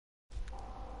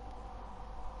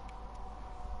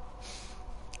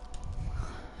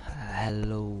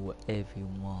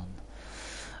everyone.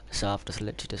 So I've just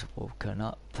literally just woken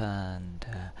up and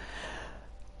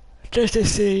just to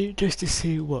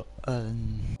see what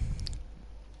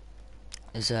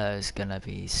Xur is gonna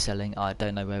be selling. I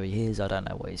don't know where he is. I don't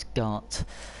know what he's got.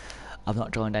 I've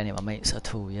not joined any of my mates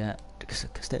at all yet because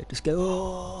they just go,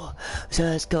 oh,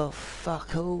 Xur's got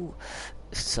fuck all.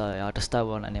 So I just don't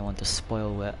want anyone to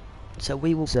spoil it. So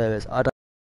we will. Xur, I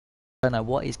don't know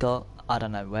what he's got. I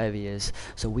don't know where he is.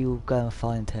 So we will go and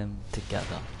find him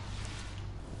together.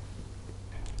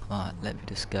 Right, let me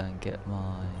just go and get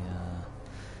my.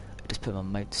 Just put my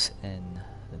mates in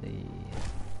the.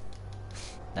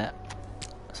 There.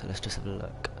 So let's just have a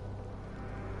look.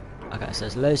 Okay, so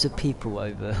there's loads of people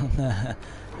over there.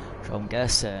 So I'm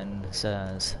guessing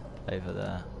Xur's over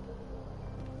there.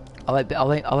 I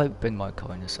won't bring my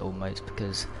coins almost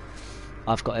because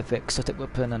I've got every exotic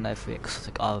weapon and every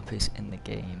exotic armor piece in the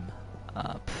game,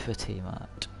 pretty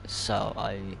much. So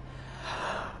I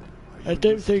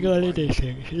don't think I need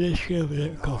anything. So let's go have a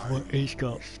look at what he's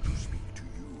got.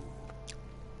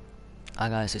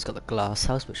 Guys, he's got the glass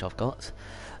house, which I've got.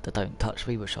 The don't touch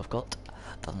me, which I've got.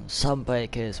 The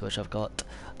sunbreakers, which I've got.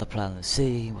 The plan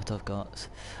C, what I've got.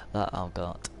 That I've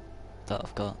got. That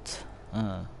I've got.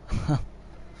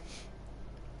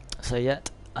 So yet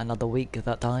another week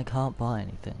that I can't buy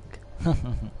anything.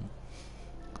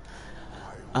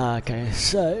 Okay,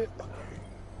 so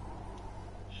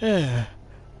yeah,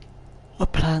 a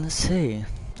plan C.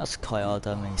 That's quite odd.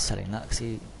 He's selling that because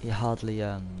he hardly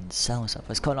sells stuff.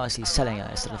 It's quite nice he's selling it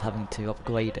instead of having to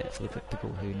upgrade it for the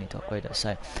people who need to upgrade it.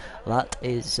 So that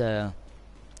is the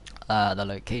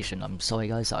location. I'm sorry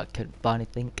guys that I couldn't buy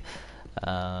anything.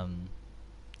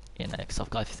 You know, because I've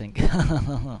got everything.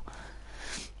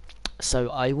 So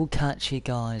I will catch you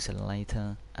guys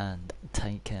later and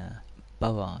take care.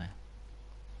 Bye bye.